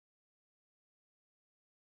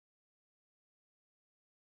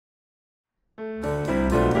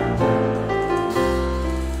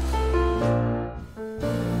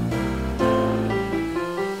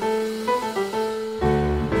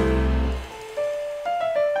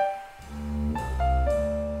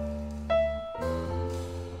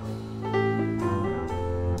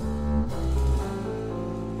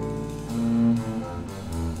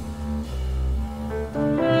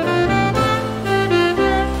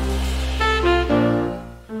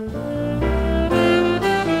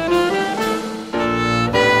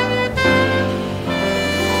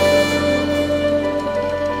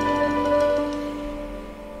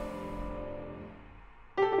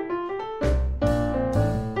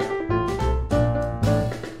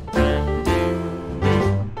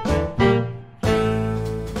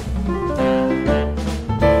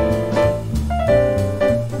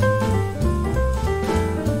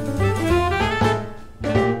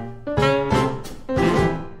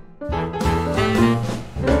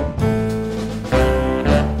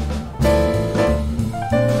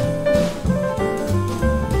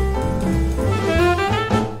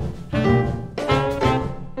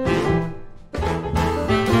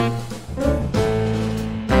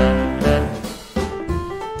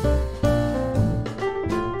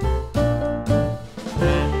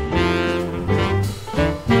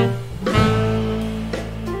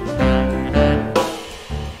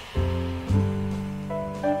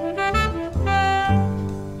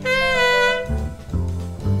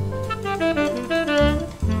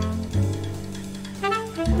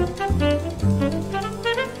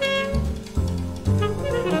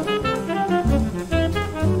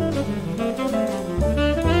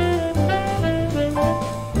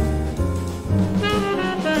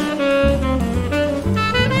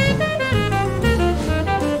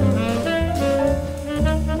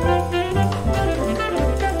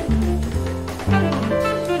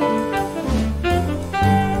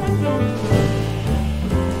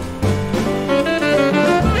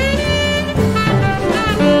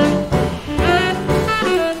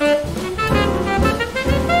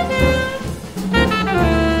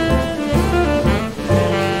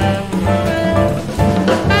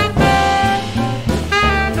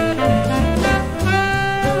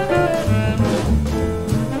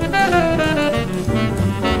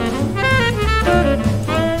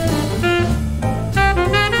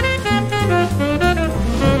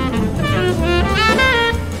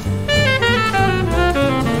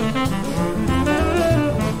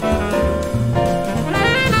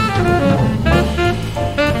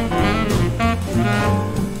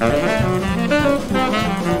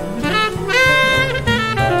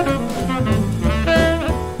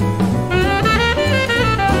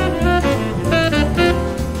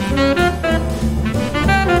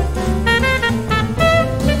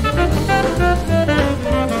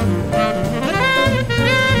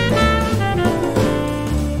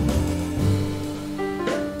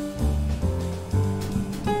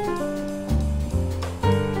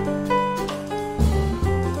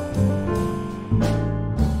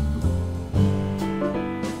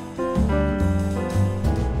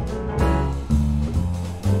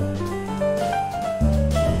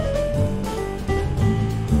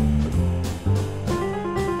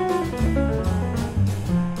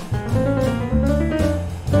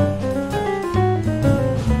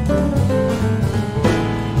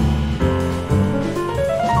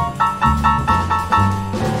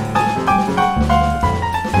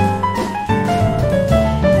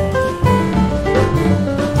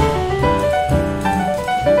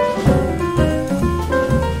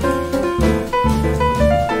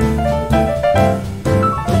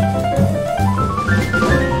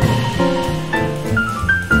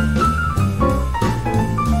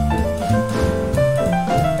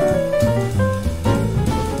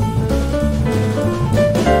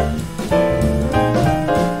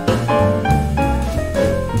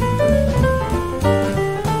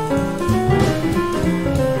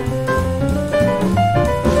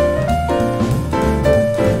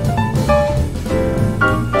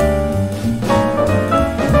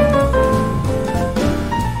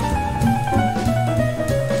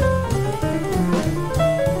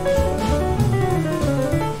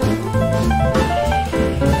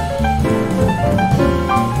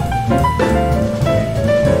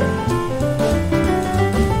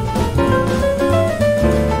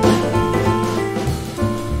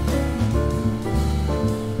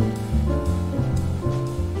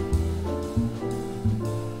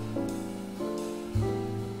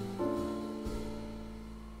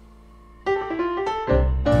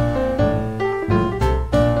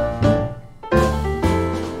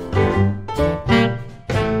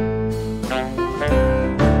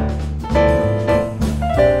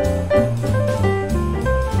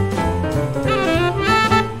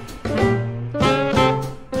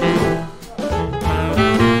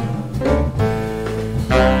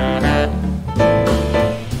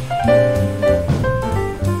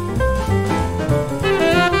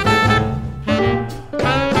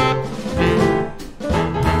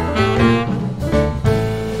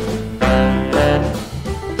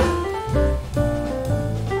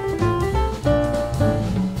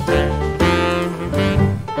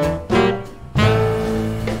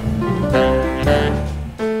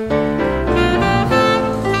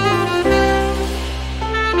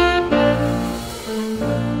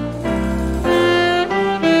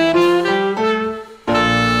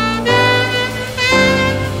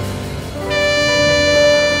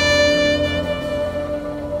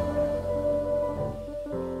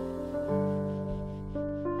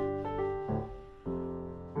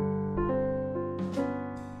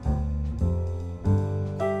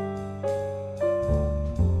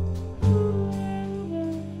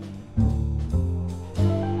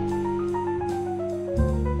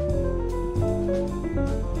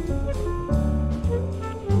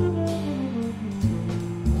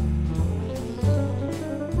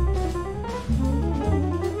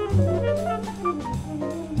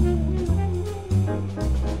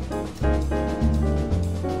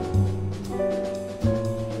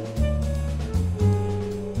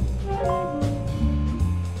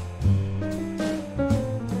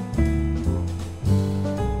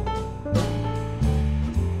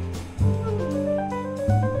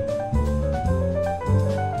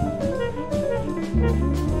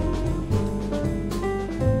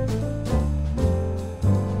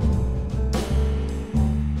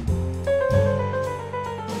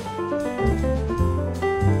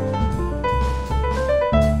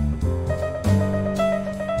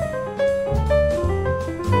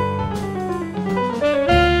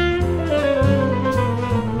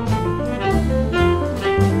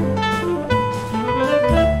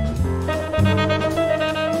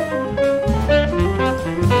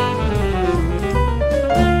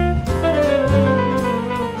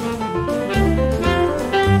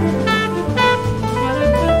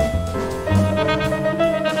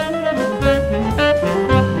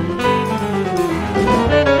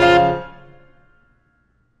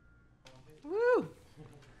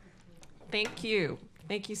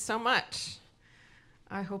Thank you so much.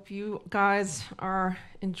 I hope you guys are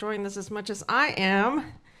enjoying this as much as I am.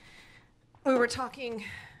 We were talking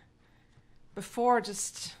before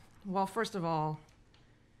first of all,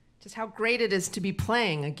 just how great it is to be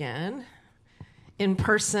playing again in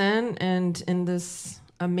person and in this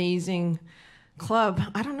amazing club.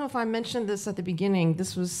 I don't know if I mentioned this at the beginning.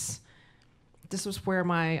 This was where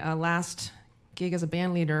my last gig as a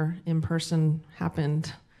band leader in person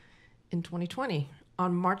happened in 2020.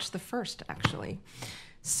 On March the 1st, actually.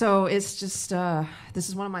 So it's just, this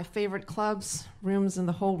is one of my favorite clubs, rooms in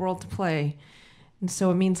the whole world to play. And so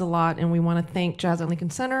it means a lot, and we want to thank Jazz at Lincoln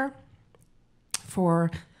Center for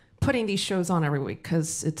putting these shows on every week,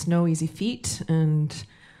 because it's no easy feat, and,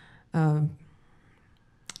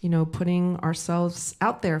 putting ourselves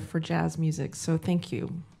out there for jazz music. So thank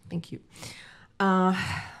you. Thank you.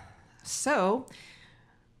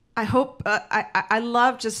 I hope, I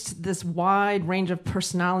love just this wide range of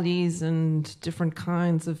personalities and different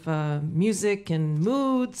kinds of music and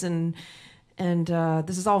moods, and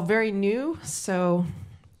this is all very new, so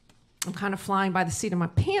I'm kind of flying by the seat of my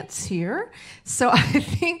pants here. So I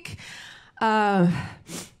think I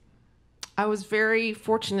was very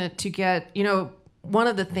fortunate to get, one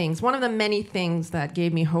of the many things that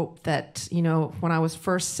gave me hope that, when I was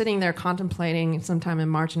first sitting there contemplating sometime in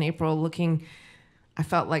March and April, I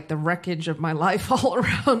felt like the wreckage of my life all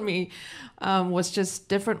around me was just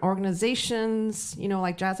different organizations,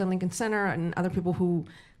 like Jazz at Lincoln Center and other people who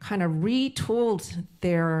kind of retooled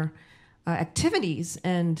their activities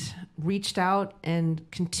and reached out and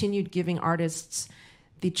continued giving artists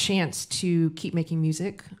the chance to keep making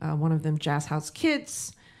music. One of them, Jazz House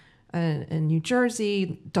Kids in New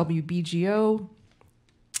Jersey, WBGO.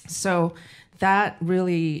 So that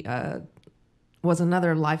really was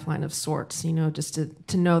another lifeline of sorts, just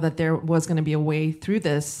to know that there was going to be a way through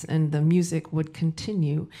this and the music would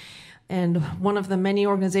continue. And one of the many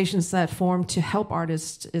organizations that formed to help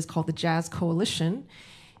artists is called the Jazz Coalition.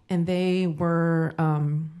 And they were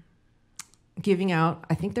giving out,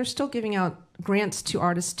 I think they're still giving out grants to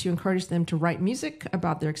artists to encourage them to write music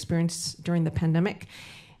about their experience during the pandemic.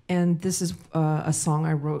 And this is a song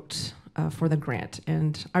I wrote for the grant.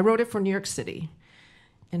 And I wrote it for New York City.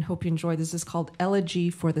 And hope you enjoy. This is called Elegy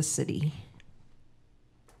for the City.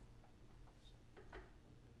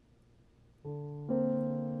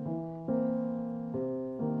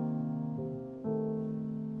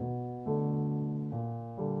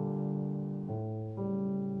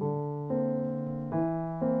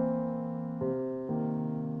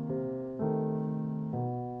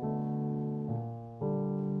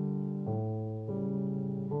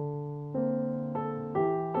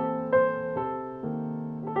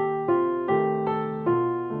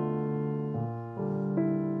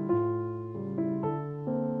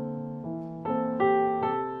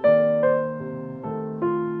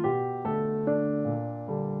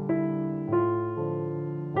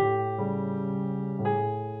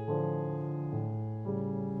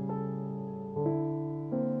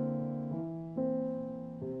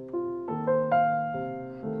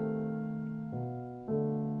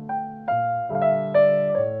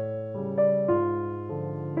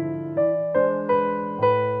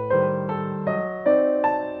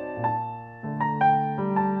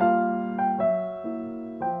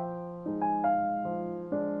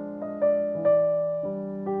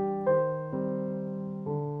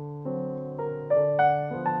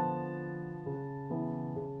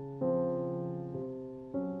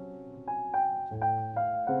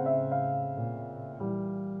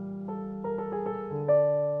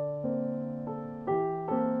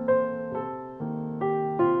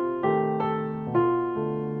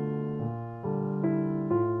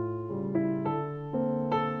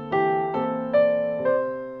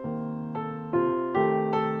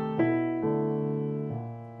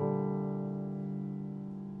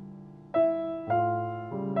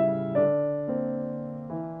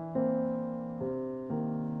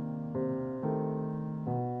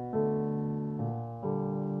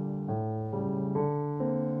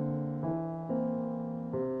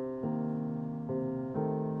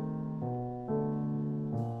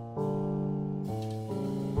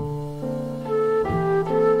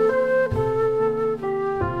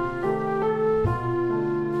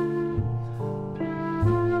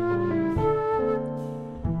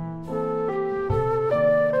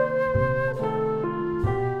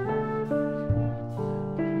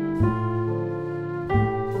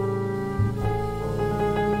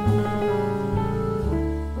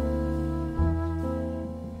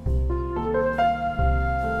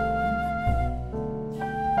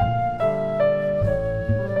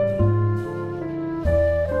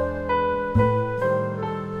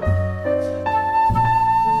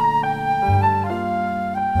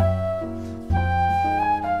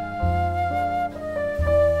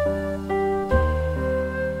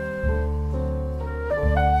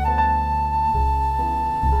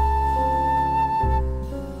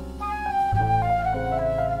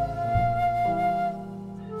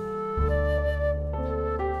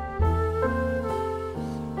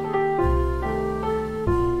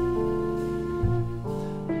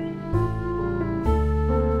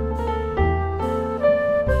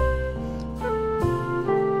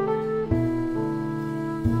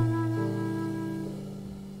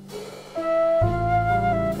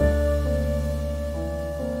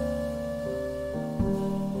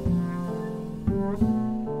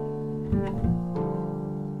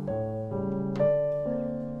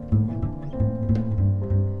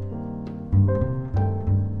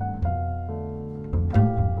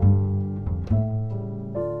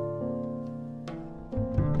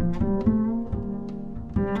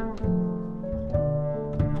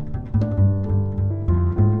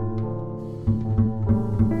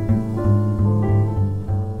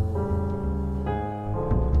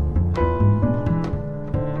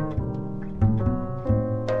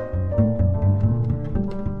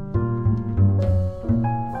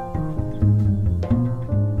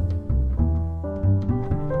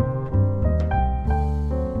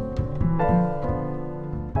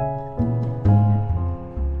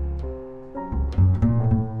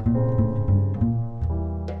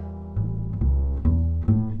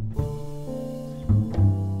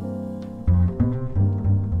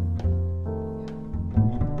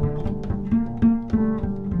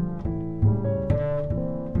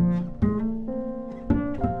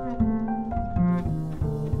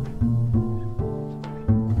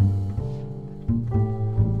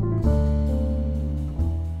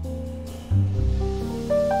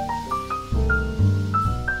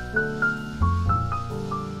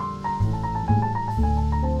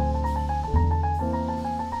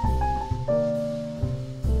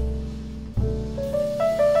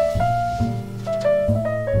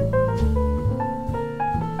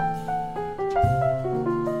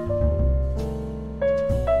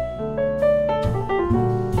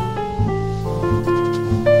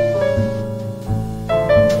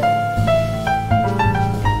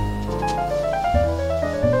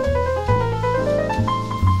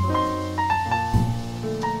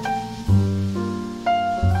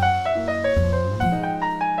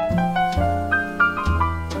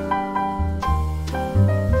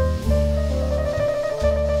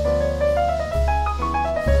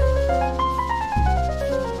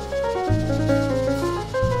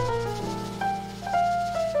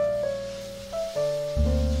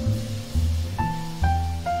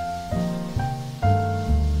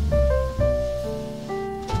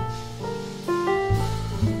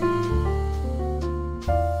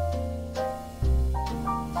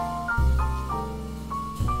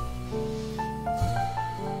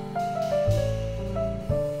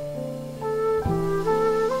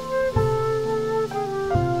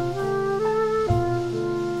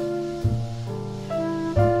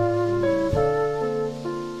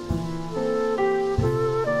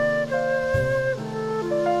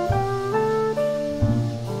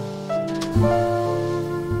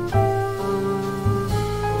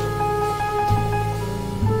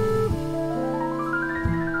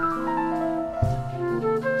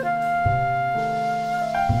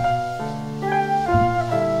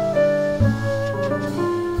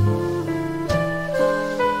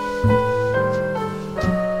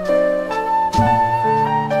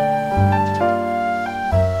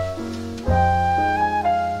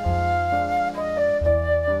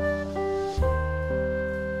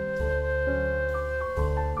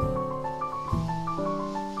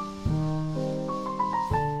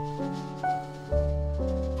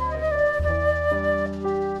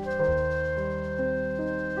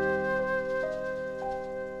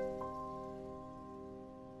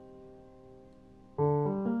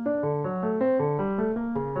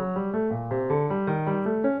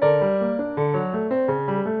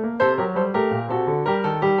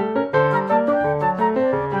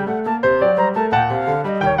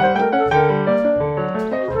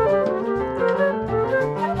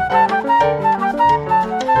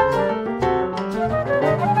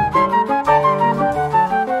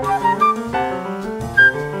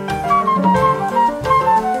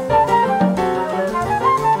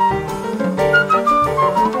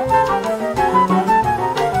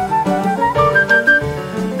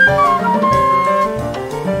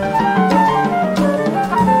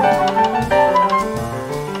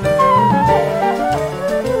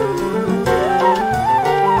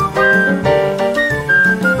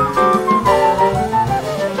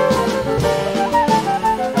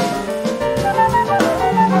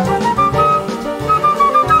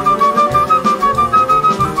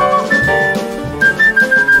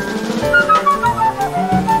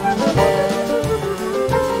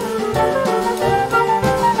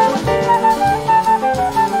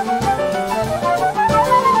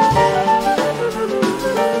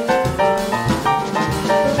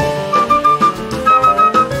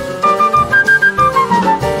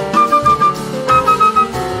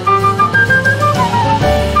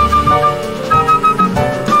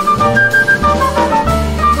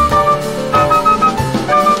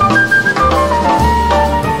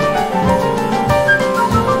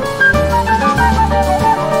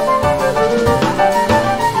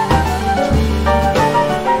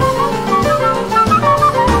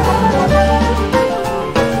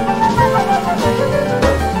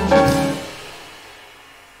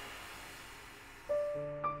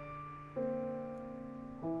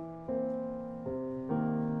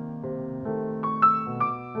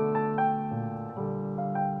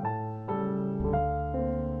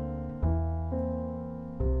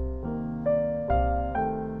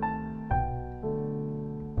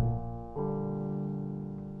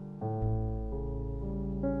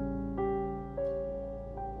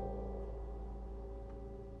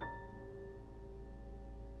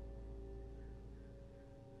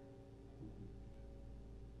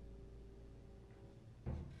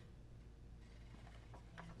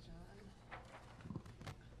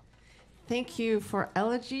 thank you for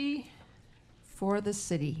Elegy for the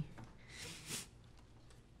City.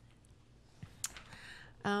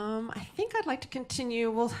 I think I'd like to continue.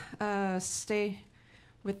 We'll stay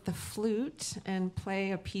with the flute and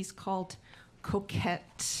play a piece called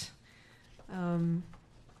Coquette. I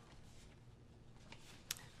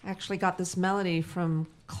actually got this melody from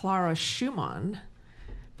Clara Schumann,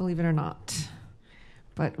 believe it or not.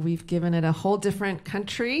 But we've given it a whole different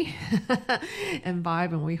country and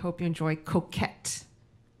vibe, and we hope you enjoy Coquette.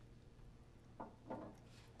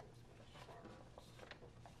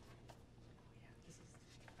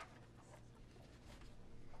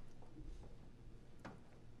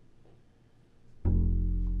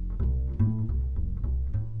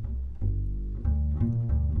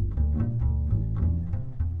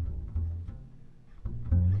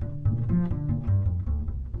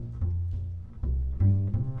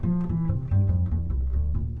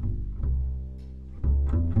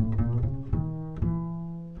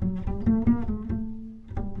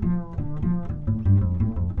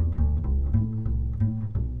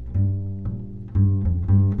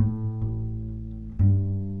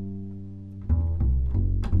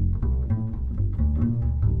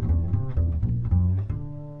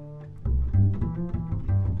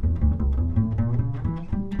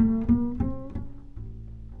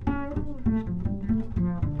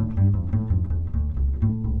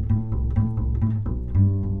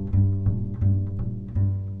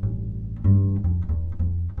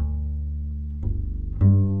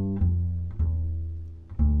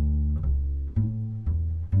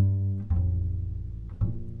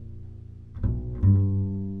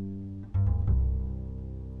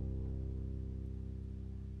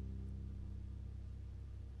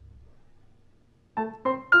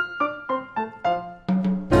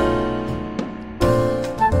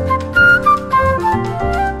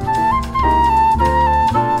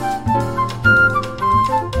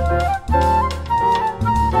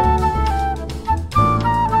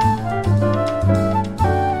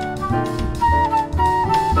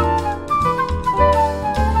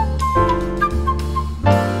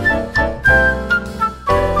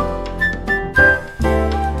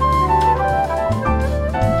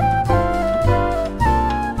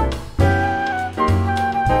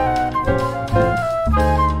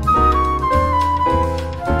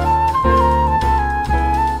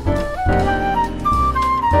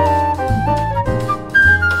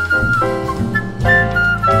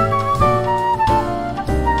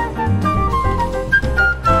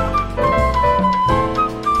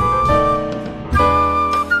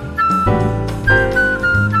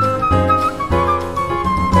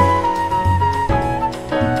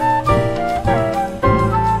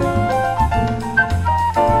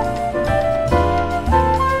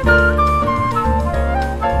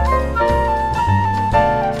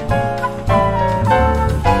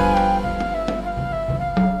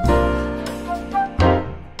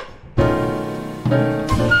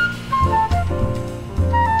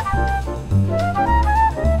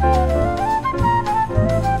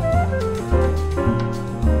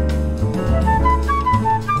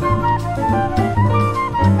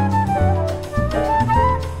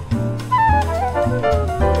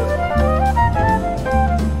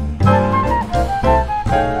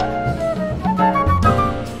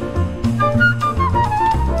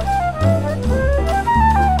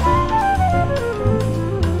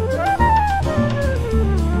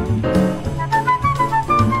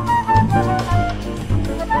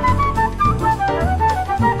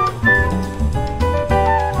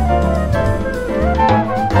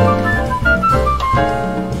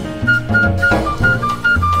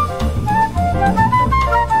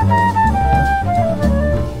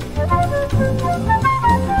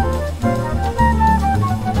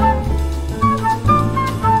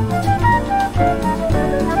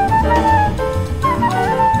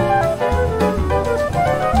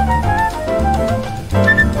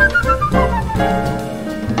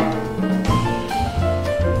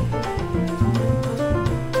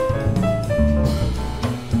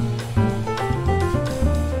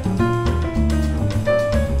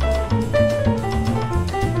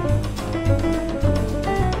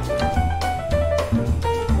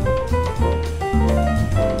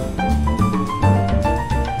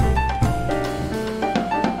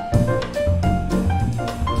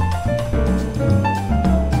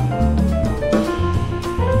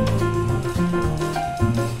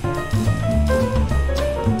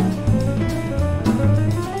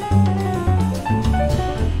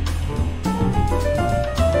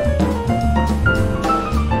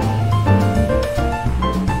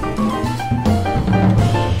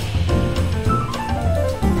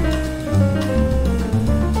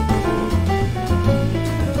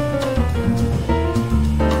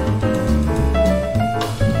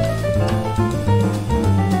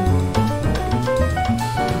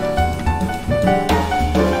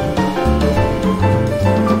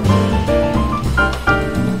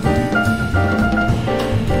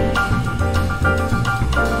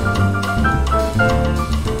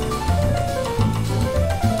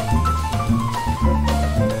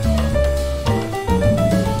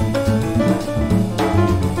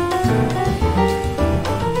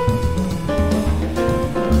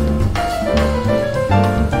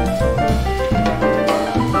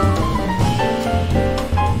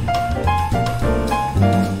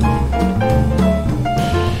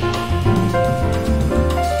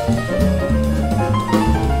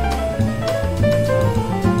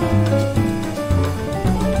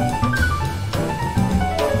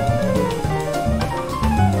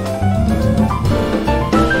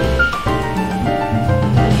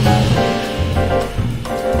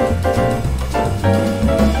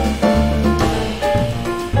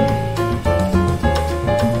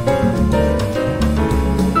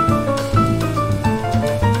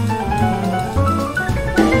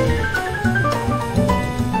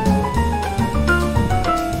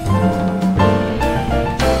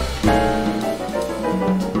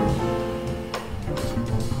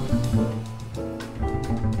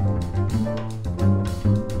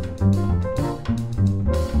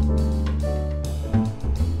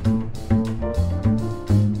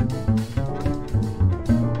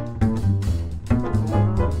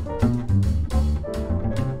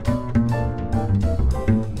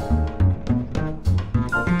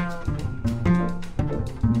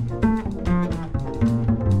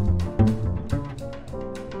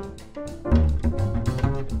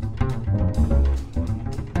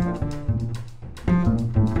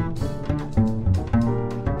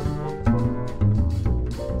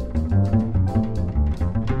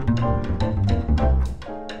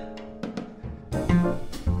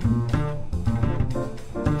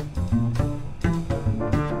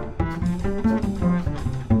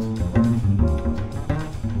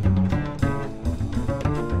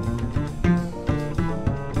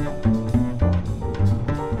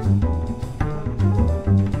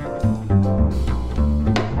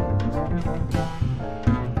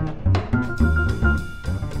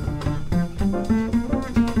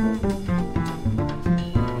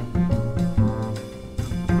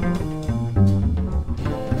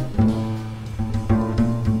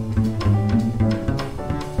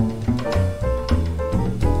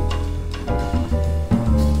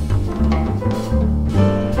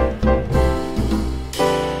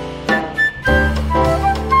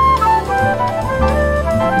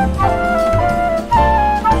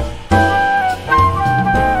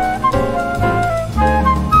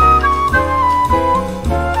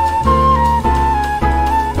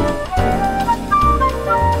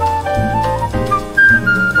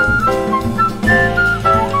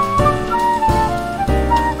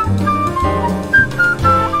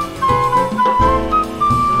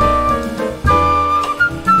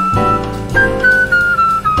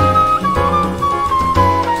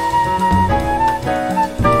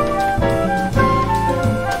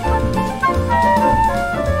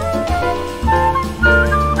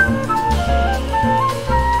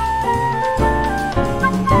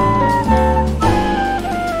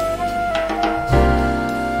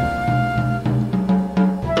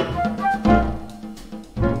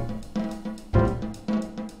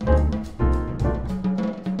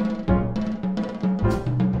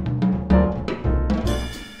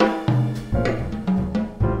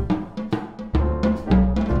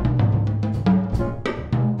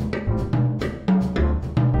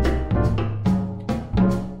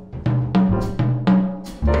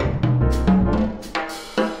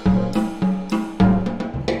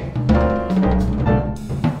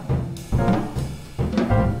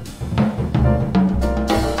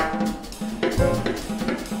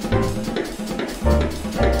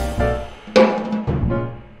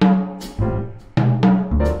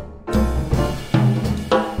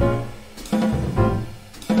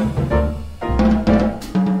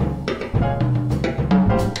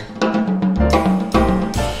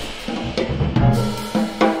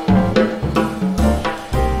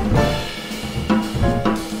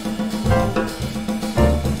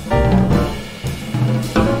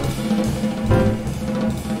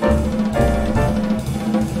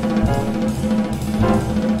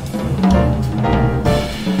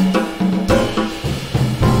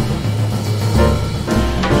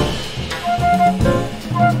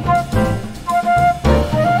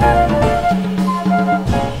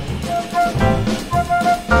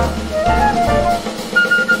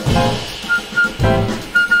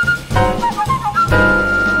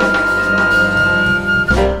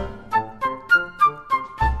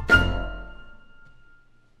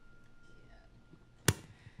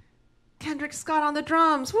 Scott on the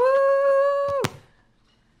drums. Woo!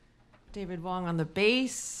 David Wong on the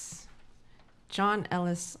bass. John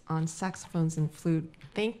Ellis on saxophones and flute.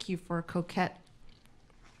 Thank you for Coquette.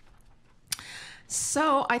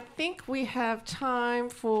 So I think we have time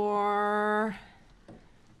for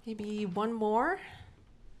maybe one more.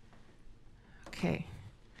 Okay.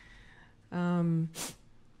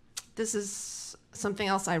 This is something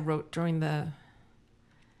else I wrote during the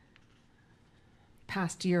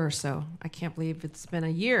past year or so. I can't believe it's been a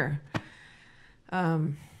year.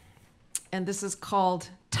 And this is called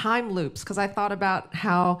Time Loops, because I thought about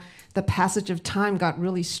how the passage of time got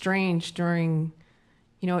really strange during,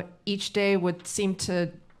 each day would seem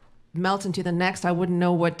to melt into the next. I wouldn't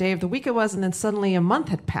know what day of the week it was, and then suddenly a month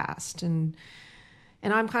had passed. And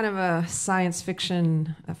I'm kind of a science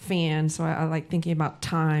fiction fan, so I like thinking about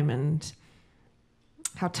time and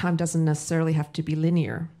how time doesn't necessarily have to be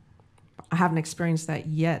linear. I haven't experienced that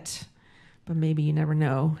yet, but maybe you never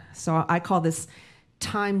know. So I call this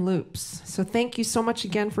Time Loops. So thank you so much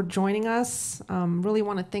again for joining us. Really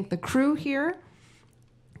want to thank the crew here.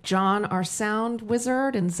 John, our sound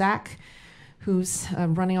wizard, and Zach, who's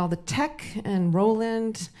running all the tech, and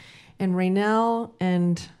Roland, and Raynell,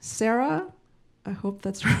 and Sarah. I hope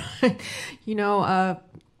that's right.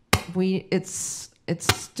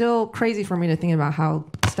 It's still crazy for me to think about how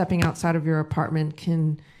stepping outside of your apartment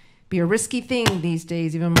can be a risky thing these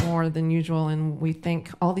days, even more than usual. And we thank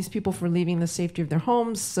all these people for leaving the safety of their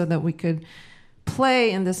homes so that we could play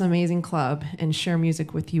in this amazing club and share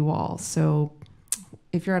music with you all. So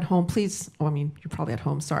if you're at home, please, you're probably at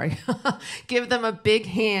home, sorry. Give them a big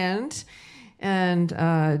hand. And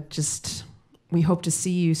we hope to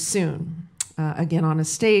see you soon, again on a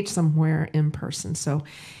stage somewhere in person. So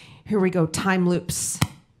here we go, Time Loops.